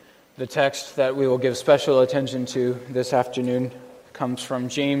The text that we will give special attention to this afternoon comes from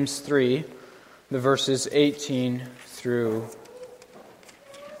James 3, the verses 18 through,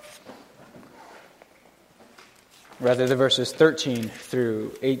 the verses 13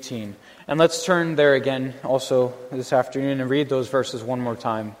 through 18. And let's turn there again also this afternoon and read those verses one more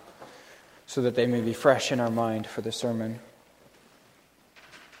time so that they may be fresh in our mind for the sermon.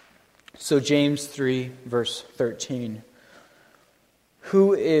 So James 3, verse 13.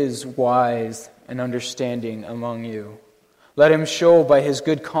 Who is wise and understanding among you? Let him show by his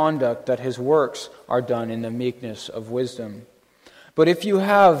good conduct that his works are done in the meekness of wisdom. But if you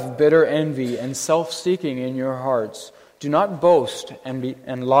have bitter envy and self-seeking in your hearts, do not boast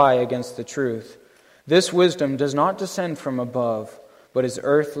and lie against the truth. This wisdom does not descend from above, but is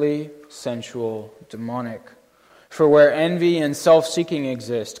earthly, sensual, demonic. For where envy and self-seeking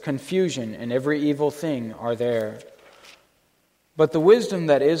exist, confusion and every evil thing are there. But the wisdom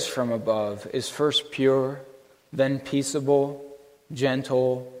that is from above is first pure, then peaceable,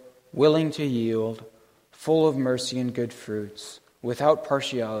 gentle, willing to yield, full of mercy and good fruits, without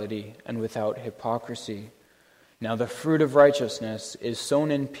partiality and without hypocrisy. Now the fruit of righteousness is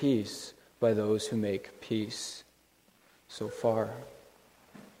sown in peace by those who make peace. So far.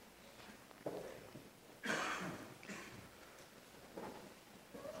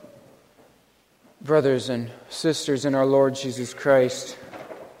 Brothers and sisters in our Lord Jesus Christ,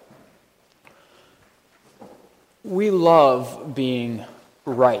 we love being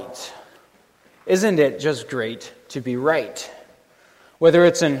right. Isn't it just great to be right? Whether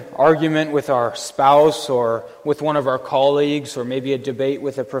it's an argument with our spouse or with one of our colleagues or maybe a debate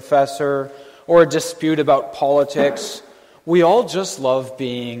with a professor or a dispute about politics, we all just love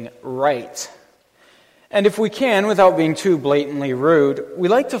being right. And if we can, without being too blatantly rude, we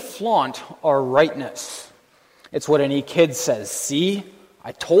like to flaunt our rightness. It's what any kid says, "See,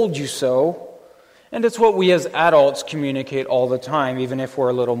 I told you so." And it's what we as adults communicate all the time, even if we're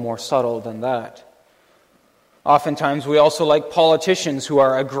a little more subtle than that. Oftentimes we also like politicians who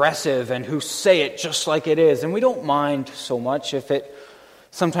are aggressive and who say it just like it is, and we don't mind so much if it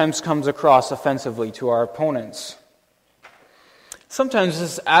sometimes comes across offensively to our opponents. Sometimes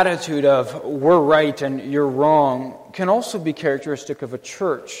this attitude of we're right and you're wrong can also be characteristic of a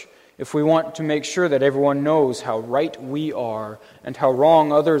church if we want to make sure that everyone knows how right we are and how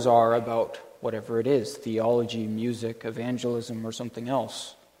wrong others are about whatever it is, theology, music, evangelism, or something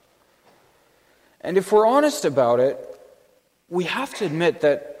else. And if we're honest about it, we have to admit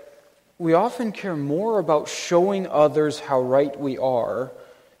that we often care more about showing others how right we are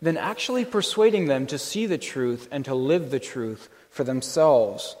than actually persuading them to see the truth and to live the truth for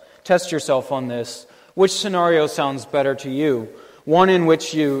themselves. Test yourself on this. Which scenario sounds better to you? One in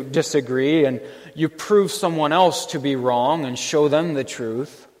which you disagree and you prove someone else to be wrong and show them the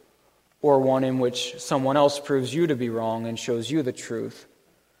truth, or one in which someone else proves you to be wrong and shows you the truth?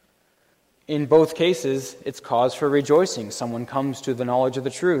 In both cases, it's cause for rejoicing. Someone comes to the knowledge of the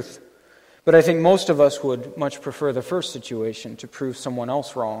truth. But I think most of us would much prefer the first situation, to prove someone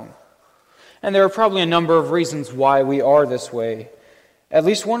else wrong. And there are probably a number of reasons why we are this way. At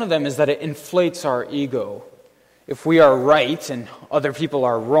least one of them is that it inflates our ego. If we are right and other people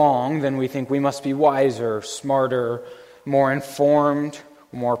are wrong, then we think we must be wiser, smarter, more informed,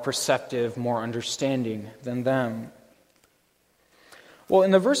 more perceptive, more understanding than them. Well,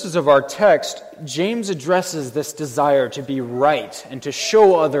 in the verses of our text, James addresses this desire to be right and to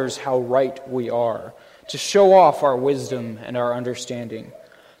show others how right we are, to show off our wisdom and our understanding.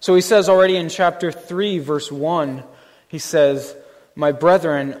 So he says already in chapter 3, verse 1, he says, "My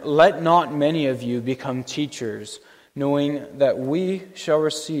brethren, let not many of you become teachers, knowing that we shall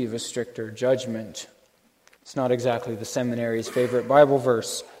receive a stricter judgment." It's not exactly the seminary's favorite Bible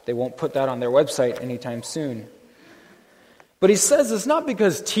verse. They won't put that on their website anytime soon. But he says it's not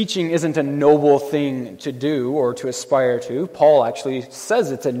because teaching isn't a noble thing to do or to aspire to. Paul actually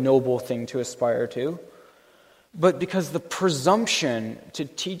says it's a noble thing to aspire to. But because the presumption to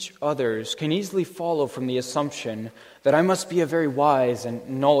teach others can easily follow from the assumption that I must be a very wise and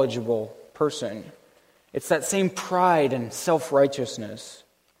knowledgeable person. It's that same pride and self-righteousness.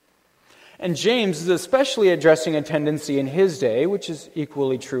 And James is especially addressing a tendency in his day, which is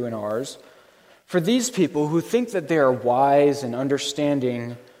equally true in ours, for these people who think that they are wise and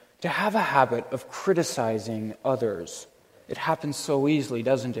understanding to have a habit of criticizing others. It happens so easily,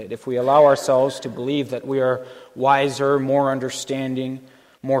 doesn't it? If we allow ourselves to believe that we are wiser, more understanding,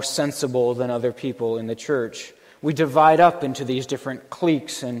 more sensible than other people in the church, we divide up into these different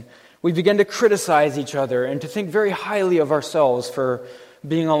cliques and we begin to criticize each other and to think very highly of ourselves for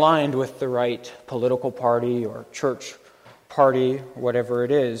being aligned with the right political party or church party, whatever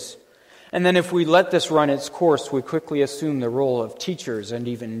it is. And then if we let this run its course, we quickly assume the role of teachers and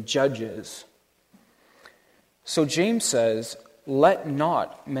even judges. So James says, "Let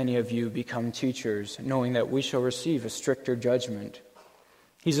not many of you become teachers, knowing that we shall receive a stricter judgment."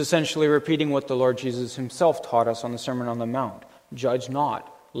 He's essentially repeating what the Lord Jesus himself taught us on the Sermon on the Mount. "Judge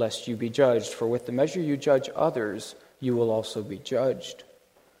not, lest you be judged, for with the measure you judge others, you will also be judged."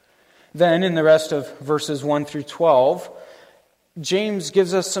 Then, in the rest of verses 1 through 12, James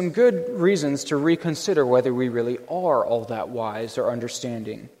gives us some good reasons to reconsider whether we really are all that wise or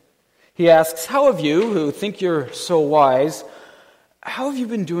understanding. He asks, "How have you, who think you're so wise, how have you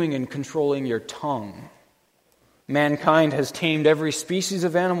been doing in controlling your tongue? Mankind has tamed every species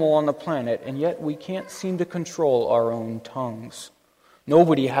of animal on the planet, and yet we can't seem to control our own tongues."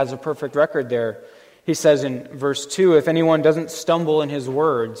 Nobody has a perfect record there. He says in verse 2, "If anyone doesn't stumble in his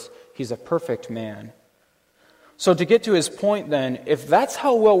words, he's a perfect man." So to get to his point then, if that's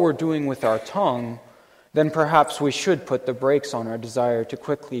how well we're doing with our tongue, then perhaps we should put the brakes on our desire to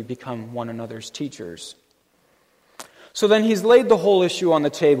quickly become one another's teachers. So then he's laid the whole issue on the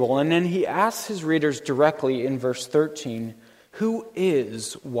table, and then he asks his readers directly in verse 13, "Who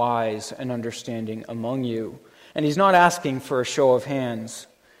is wise and understanding among you?" And he's not asking for a show of hands.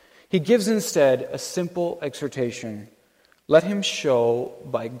 He gives instead a simple exhortation. Let him show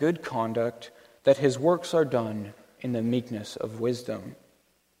by good conduct that his works are done in the meekness of wisdom.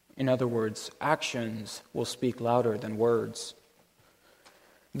 In other words, actions will speak louder than words.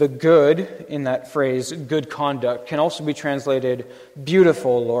 The good in that phrase, good conduct, can also be translated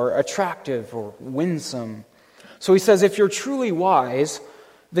beautiful or attractive or winsome. So he says, if you're truly wise,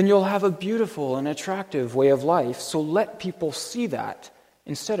 then you'll have a beautiful and attractive way of life. So let people see that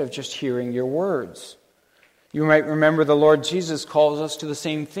instead of just hearing your words. You might remember the Lord Jesus calls us to the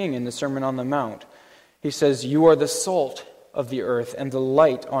same thing in the Sermon on the Mount. He says, "You are the salt of the earth and the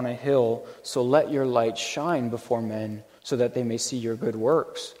light on a hill, so let your light shine before men, so that they may see your good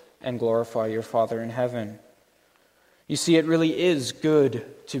works and glorify your Father in heaven." You see, it really is good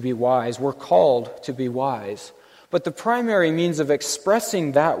to be wise. We're called to be wise. But the primary means of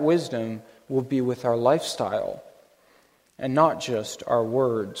expressing that wisdom will be with our lifestyle and not just our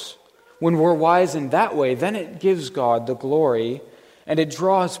words. When we're wise in that way, then it gives God the glory and it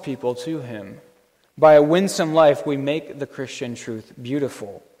draws people to Him. By a winsome life, we make the Christian truth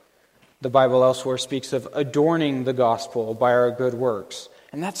beautiful. The Bible elsewhere speaks of adorning the gospel by our good works.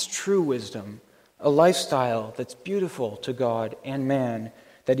 And that's true wisdom, a lifestyle that's beautiful to God and man,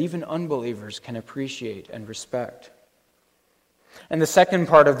 that even unbelievers can appreciate and respect. And the second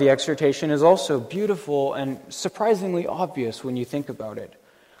part of the exhortation is also beautiful and surprisingly obvious when you think about it.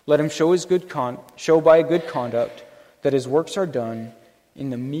 Let him show by good conduct that his works are done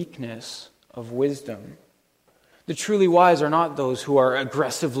in the meekness of wisdom. The truly wise are not those who are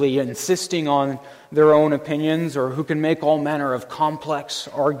aggressively insisting on their own opinions or who can make all manner of complex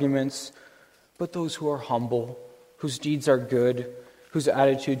arguments, but those who are humble, whose deeds are good, whose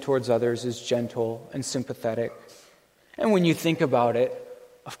attitude towards others is gentle and sympathetic. And when you think about it,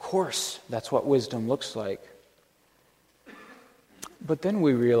 of course, that's what wisdom looks like. But then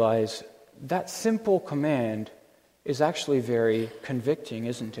we realize that simple command is actually very convicting,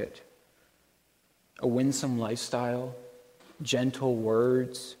 isn't it? A winsome lifestyle, gentle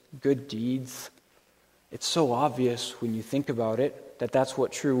words, good deeds. It's so obvious when you think about it that that's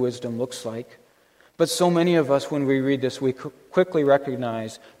what true wisdom looks like. But so many of us, when we read this, we quickly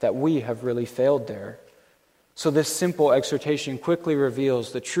recognize that we have really failed there. So this simple exhortation quickly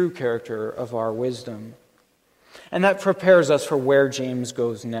reveals the true character of our wisdom. And that prepares us for where James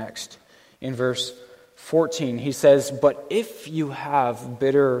goes next. In verse 14, he says, "But if you have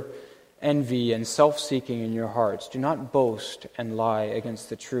bitter envy and self-seeking in your hearts, do not boast and lie against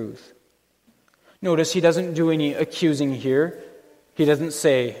the truth." Notice he doesn't do any accusing here. He doesn't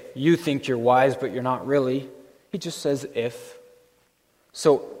say, "You think you're wise, but you're not really." He just says, "if."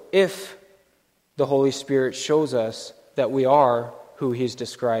 So if the Holy Spirit shows us that we are who he's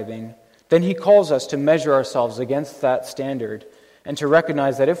describing, then he calls us to measure ourselves against that standard and to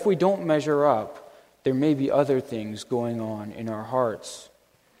recognize that if we don't measure up, there may be other things going on in our hearts.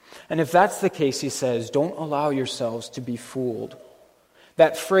 And if that's the case, he says, don't allow yourselves to be fooled.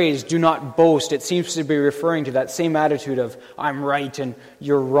 That phrase, "do not boast," it seems to be referring to that same attitude of, "I'm right and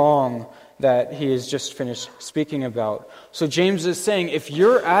you're wrong," that he has just finished speaking about. So James is saying, if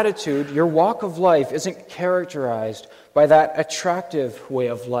your attitude, your walk of life isn't characterized by that attractive way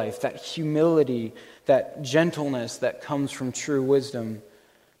of life, that humility, that gentleness that comes from true wisdom,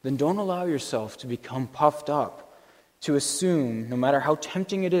 then don't allow yourself to become puffed up, to assume, no matter how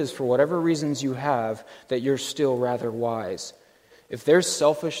tempting it is for whatever reasons you have, that you're still rather wise. If there's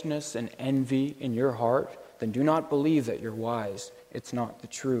selfishness and envy in your heart, then do not believe that you're wise. It's not the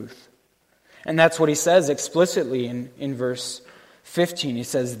truth. And that's what he says explicitly in verse 15. He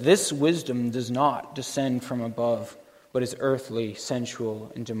says, "This wisdom does not descend from above, but is earthly,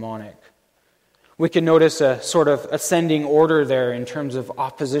 sensual, and demonic." We can notice a sort of ascending order there in terms of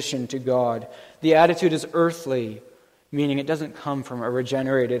opposition to God. The attitude is earthly, meaning it doesn't come from a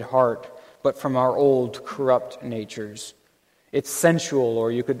regenerated heart, but from our old, corrupt natures. It's sensual, or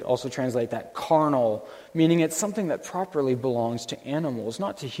you could also translate that carnal, meaning it's something that properly belongs to animals,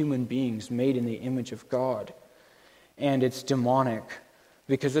 not to human beings made in the image of God. And it's demonic,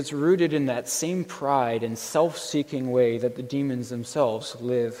 because it's rooted in that same pride and self-seeking way that the demons themselves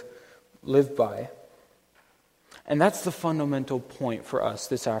live by. And that's the fundamental point for us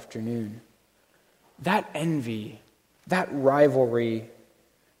this afternoon. That envy, that rivalry,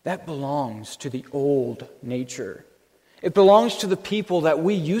 that belongs to the old nature. It belongs to the people that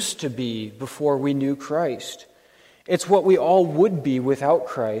we used to be before we knew Christ. It's what we all would be without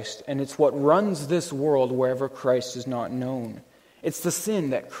Christ, and it's what runs this world wherever Christ is not known. It's the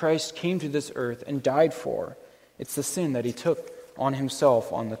sin that Christ came to this earth and died for. It's the sin that he took on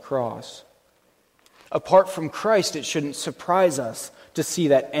himself on the cross. Apart from Christ, it shouldn't surprise us to see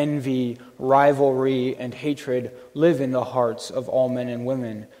that envy, rivalry, and hatred live in the hearts of all men and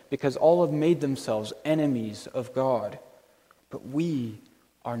women, because all have made themselves enemies of God. But we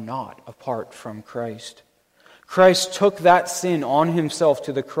are not apart from Christ. Christ took that sin on himself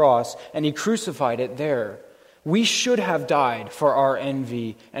to the cross, and he crucified it there. We should have died for our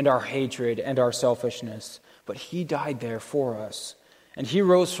envy and our hatred and our selfishness, but he died there for us. And he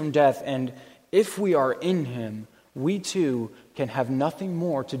rose from death, and if we are in him, we too can have nothing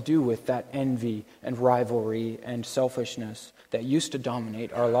more to do with that envy and rivalry and selfishness that used to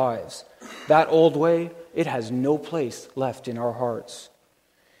dominate our lives. That old way, it has no place left in our hearts.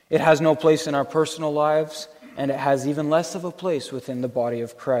 It has no place in our personal lives, and it has even less of a place within the body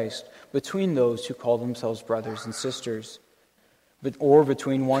of Christ, between those who call themselves brothers and sisters, or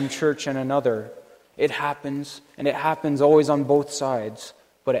between one church and another. It happens, and it happens always on both sides,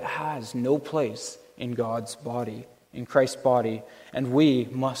 but it has no place in God's body, in Christ's body, and we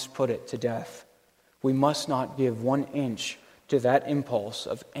must put it to death. We must not give 1 inch to that impulse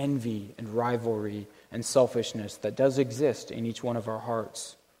of envy and rivalry and selfishness that does exist in each one of our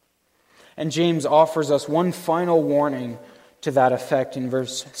hearts. And James offers us one final warning to that effect in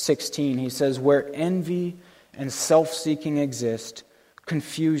verse 16. He says, "Where envy and self-seeking exist,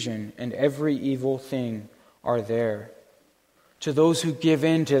 confusion and every evil thing are there." To those who give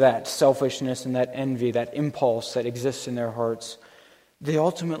in to that selfishness and that envy, that impulse that exists in their hearts, they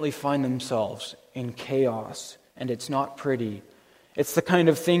ultimately find themselves in chaos, and it's not pretty. It's the kind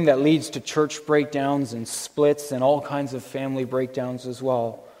of thing that leads to church breakdowns and splits and all kinds of family breakdowns as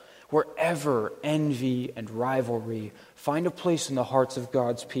well. Wherever envy and rivalry find a place in the hearts of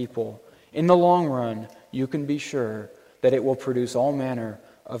God's people, in the long run, you can be sure that it will produce all manner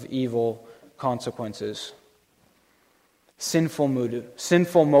of evil consequences. Sinful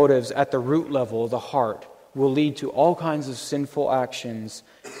motives at the root level of the heart will lead to all kinds of sinful actions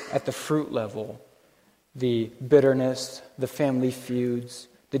at the fruit level. The bitterness, the family feuds,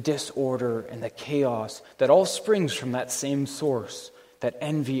 the disorder, and the chaos that all springs from that same source, that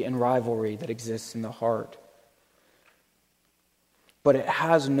envy and rivalry that exists in the heart. But it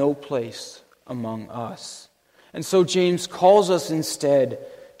has no place among us. And so James calls us instead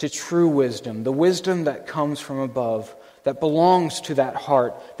to true wisdom, the wisdom that comes from above, that belongs to that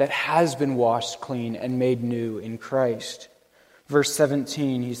heart that has been washed clean and made new in Christ. Verse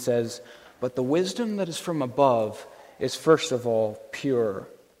 17, he says, "But the wisdom that is from above is first of all pure."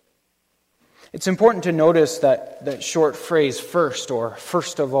 It's important to notice that short phrase, first, or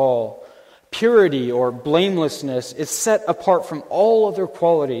first of all. Purity or blamelessness is set apart from all other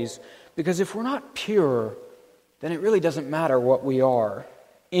qualities, because if we're not pure, then it really doesn't matter what we are.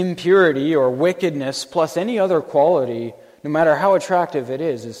 Impurity or wickedness plus any other quality, no matter how attractive it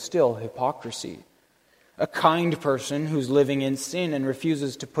is still hypocrisy. A kind person who's living in sin and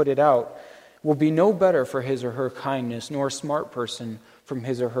refuses to put it out will be no better for his or her kindness, nor a smart person from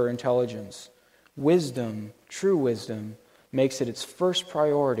his or her intelligence. Wisdom, true wisdom, makes it its first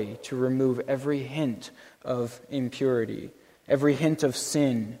priority to remove every hint of impurity, every hint of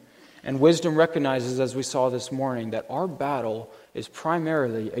sin. And wisdom recognizes, as we saw this morning, that our battle is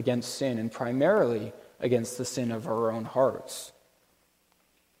primarily against sin and primarily against the sin of our own hearts.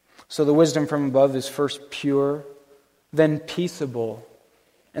 So the wisdom from above is first pure, then peaceable.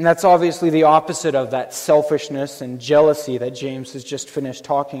 And that's obviously the opposite of that selfishness and jealousy that James has just finished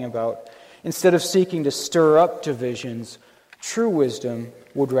talking about. Instead of seeking to stir up divisions, True wisdom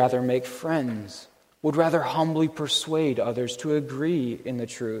would rather make friends, would rather humbly persuade others to agree in the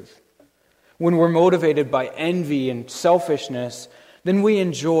truth. When we're motivated by envy and selfishness, then we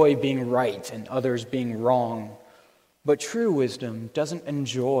enjoy being right and others being wrong. But true wisdom doesn't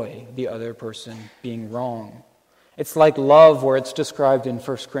enjoy the other person being wrong. It's like love, where it's described in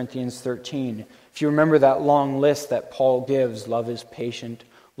 1 Corinthians 13. If you remember that long list that Paul gives, love is patient,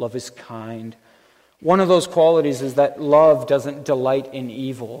 love is kind. One of those qualities is that love doesn't delight in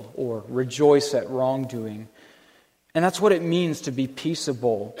evil or rejoice at wrongdoing. And that's what it means to be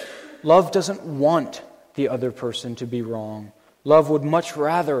peaceable. Love doesn't want the other person to be wrong. Love would much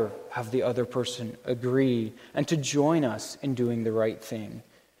rather have the other person agree and to join us in doing the right thing.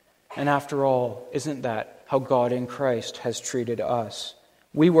 And after all, isn't that how God in Christ has treated us?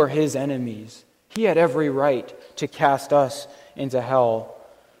 We were His enemies. He had every right to cast us into hell.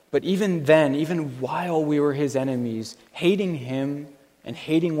 But even then, even while we were His enemies, hating Him and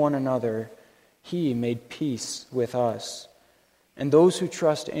hating one another, He made peace with us. And those who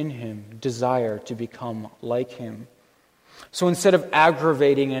trust in Him desire to become like Him. So instead of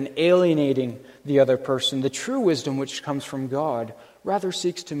aggravating and alienating the other person, the true wisdom which comes from God rather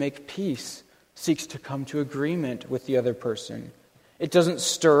seeks to make peace, seeks to come to agreement with the other person. It doesn't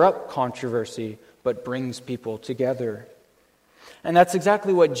stir up controversy, but brings people together. And that's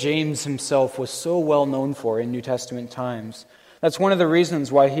exactly what James himself was so well known for in New Testament times. That's one of the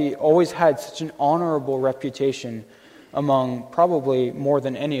reasons why he always had such an honorable reputation among probably more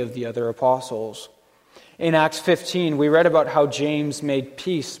than any of the other apostles. In Acts 15, we read about how James made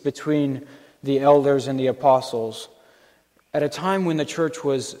peace between the elders and the apostles at a time when the church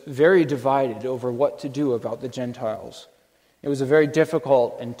was very divided over what to do about the Gentiles. It was a very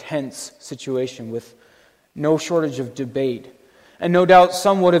difficult and tense situation with no shortage of debate. And no doubt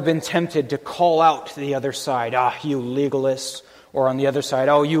some would have been tempted to call out to the other side, you legalists, or on the other side,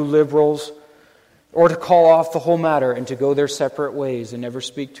 you liberals, or to call off the whole matter and to go their separate ways and never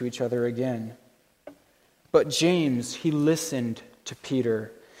speak to each other again. But James, he listened to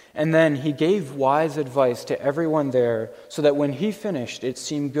Peter, and then he gave wise advice to everyone there so that when he finished, it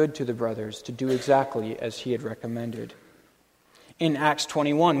seemed good to the brothers to do exactly as he had recommended. In Acts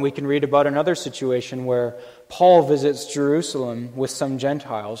 21, we can read about another situation where Paul visits Jerusalem with some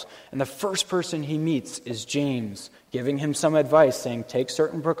Gentiles, and the first person he meets is James, giving him some advice, saying, take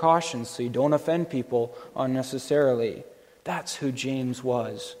certain precautions so you don't offend people unnecessarily. That's who James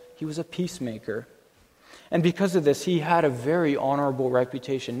was. He was a peacemaker. And because of this, he had a very honorable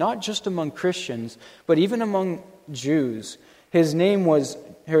reputation, not just among Christians, but even among Jews. His nickname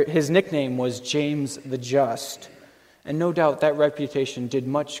was James the Just. And no doubt that reputation did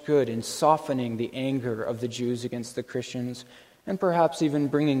much good in softening the anger of the Jews against the Christians, and perhaps even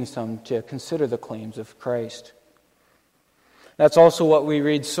bringing some to consider the claims of Christ. That's also what we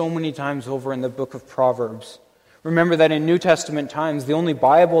read so many times over in the book of Proverbs. Remember that in New Testament times, the only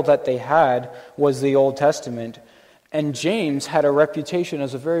Bible that they had was the Old Testament, and James had a reputation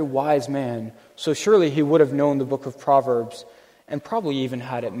as a very wise man, so surely he would have known the book of Proverbs and probably even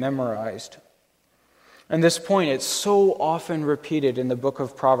had it memorized. And this point, it's so often repeated in the book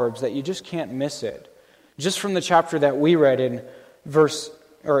of Proverbs that you just can't miss it. Just from the chapter that we read in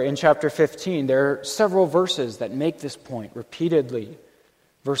chapter 15, there are several verses that make this point repeatedly.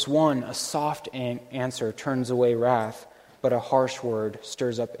 Verse 1, a soft answer turns away wrath, but a harsh word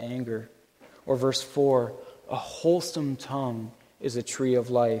stirs up anger. Or verse 4, a wholesome tongue is a tree of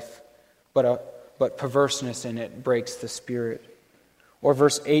life, but perverseness in it breaks the spirit. Or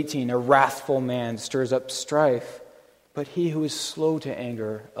verse 18, a wrathful man stirs up strife, but he who is slow to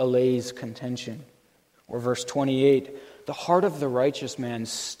anger allays contention. Or verse 28, the heart of the righteous man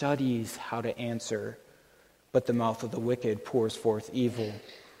studies how to answer, but the mouth of the wicked pours forth evil.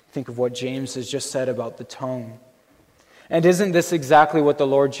 Think of what James has just said about the tongue. And isn't this exactly what the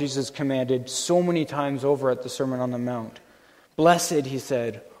Lord Jesus commanded so many times over at the Sermon on the Mount? Blessed, he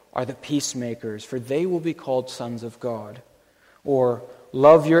said, are the peacemakers, for they will be called sons of God. Or,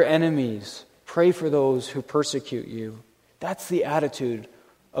 love your enemies, pray for those who persecute you. That's the attitude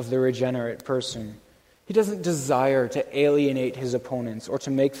of the regenerate person. He doesn't desire to alienate his opponents or to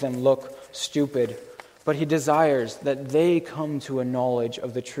make them look stupid, but he desires that they come to a knowledge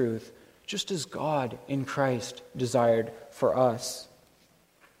of the truth, just as God in Christ desired for us.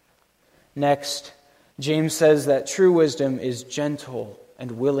 Next, James says that true wisdom is gentle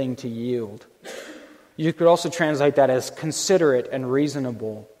and willing to yield. You could also translate that as considerate and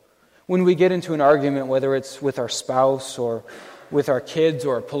reasonable. When we get into an argument, whether it's with our spouse or with our kids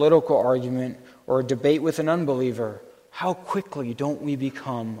or a political argument or a debate with an unbeliever, how quickly don't we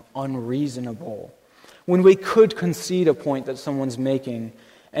become unreasonable? When we could concede a point that someone's making,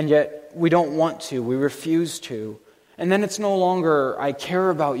 and yet we don't want to, we refuse to. And then it's no longer, I care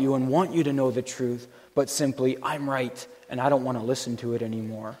about you and want you to know the truth, but simply, I'm right and I don't want to listen to it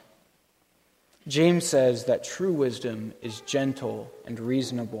anymore. James says that true wisdom is gentle and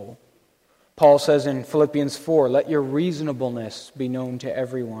reasonable. Paul says in Philippians 4, let your reasonableness be known to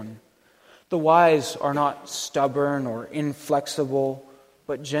everyone. The wise are not stubborn or inflexible,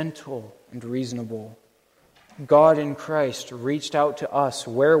 but gentle and reasonable. God in Christ reached out to us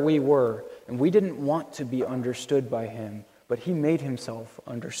where we were, and we didn't want to be understood by Him, but He made Himself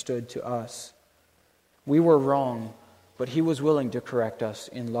understood to us. We were wrong, but He was willing to correct us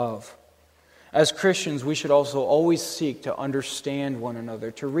in love. As Christians, we should also always seek to understand one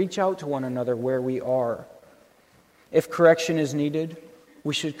another, to reach out to one another where we are. If correction is needed,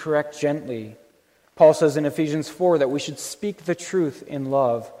 we should correct gently. Paul says in Ephesians 4 that we should speak the truth in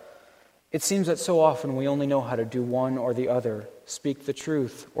love. It seems that so often we only know how to do one or the other, speak the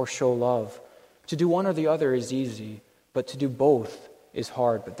truth or show love. To do one or the other is easy, but to do both is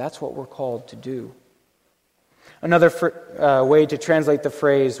hard, but that's what we're called to do. Another way to translate the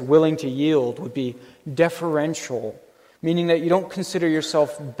phrase willing to yield would be deferential, meaning that you don't consider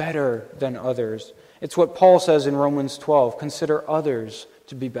yourself better than others. It's what Paul says in Romans 12, consider others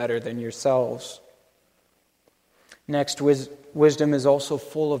to be better than yourselves. Next, wisdom is also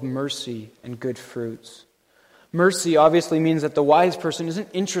full of mercy and good fruits. Mercy obviously means that the wise person isn't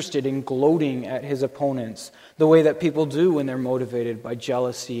interested in gloating at his opponents the way that people do when they're motivated by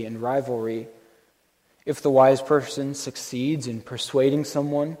jealousy and rivalry. If the wise person succeeds in persuading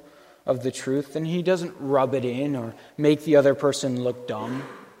someone of the truth, then he doesn't rub it in or make the other person look dumb,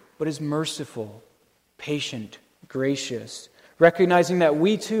 but is merciful, patient, gracious, recognizing that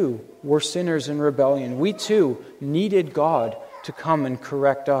we too were sinners in rebellion. We too needed God to come and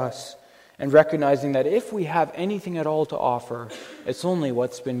correct us, and recognizing that if we have anything at all to offer, it's only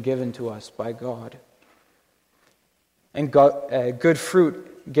what's been given to us by God. And good fruit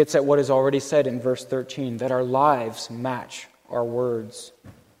gets at what is already said in verse 13, that our lives match our words.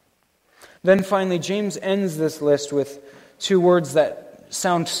 Then finally, James ends this list with two words that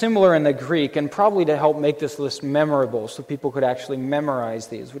sound similar in the Greek, and probably to help make this list memorable so people could actually memorize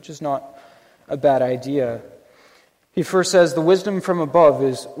these, which is not a bad idea. He first says, the wisdom from above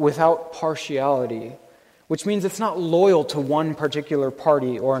is without partiality, which means it's not loyal to one particular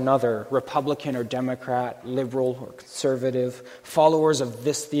party or another, Republican or Democrat, liberal or conservative, followers of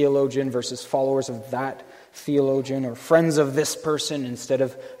this theologian versus followers of that theologian, or friends of this person instead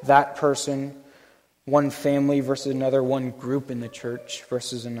of that person, one family versus another, one group in the church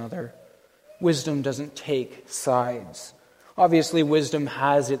versus another. Wisdom doesn't take sides. Obviously, wisdom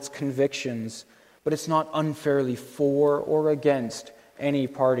has its convictions, but it's not unfairly for or against any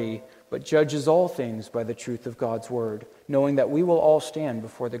party, but judges all things by the truth of God's word, knowing that we will all stand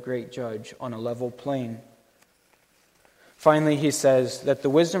before the great judge on a level plane. Finally, he says that the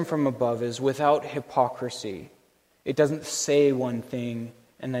wisdom from above is without hypocrisy. It doesn't say one thing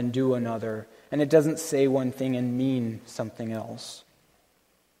and then do another, and it doesn't say one thing and mean something else.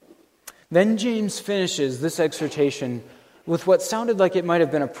 Then James finishes this exhortation with what sounded like it might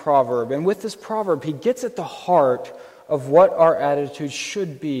have been a proverb. And with this proverb, he gets at the heart of what our attitude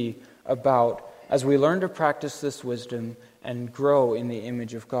should be about as we learn to practice this wisdom and grow in the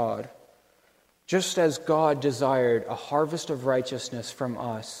image of God. Just as God desired a harvest of righteousness from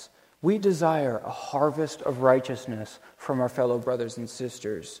us, we desire a harvest of righteousness from our fellow brothers and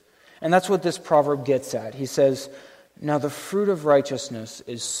sisters. And that's what this proverb gets at. He says, now the fruit of righteousness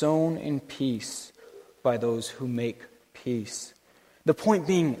is sown in peace by those who make peace. The point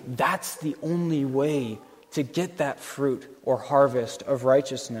being, that's the only way to get that fruit or harvest of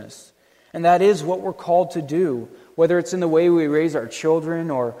righteousness. And that is what we're called to do, whether it's in the way we raise our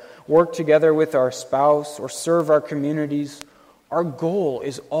children or work together with our spouse or serve our communities. Our goal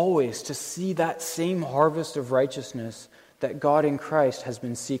is always to see that same harvest of righteousness that God in Christ has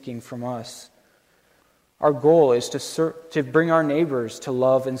been seeking from us. Our goal is to bring our neighbors to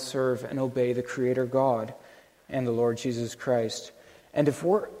love and serve and obey the Creator God and the Lord Jesus Christ. And if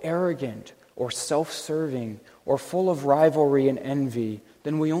we're arrogant or self-serving or full of rivalry and envy,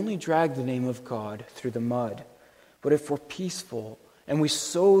 then we only drag the name of God through the mud. But if we're peaceful and we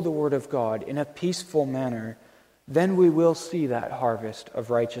sow the word of God in a peaceful manner, then we will see that harvest of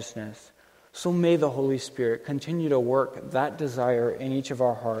righteousness. So may the Holy Spirit continue to work that desire in each of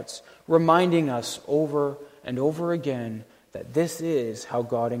our hearts, reminding us over and over again that this is how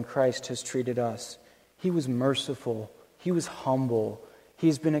God in Christ has treated us. He was merciful. He was humble.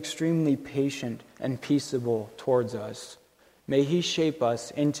 He's been extremely patient and peaceable towards us. May He shape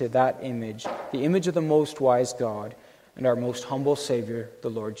us into that image, the image of the most wise God and our most humble Savior, the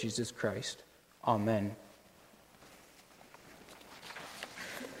Lord Jesus Christ. Amen.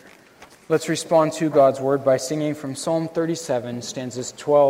 Let's respond to God's word by singing from Psalm 37, stanzas 12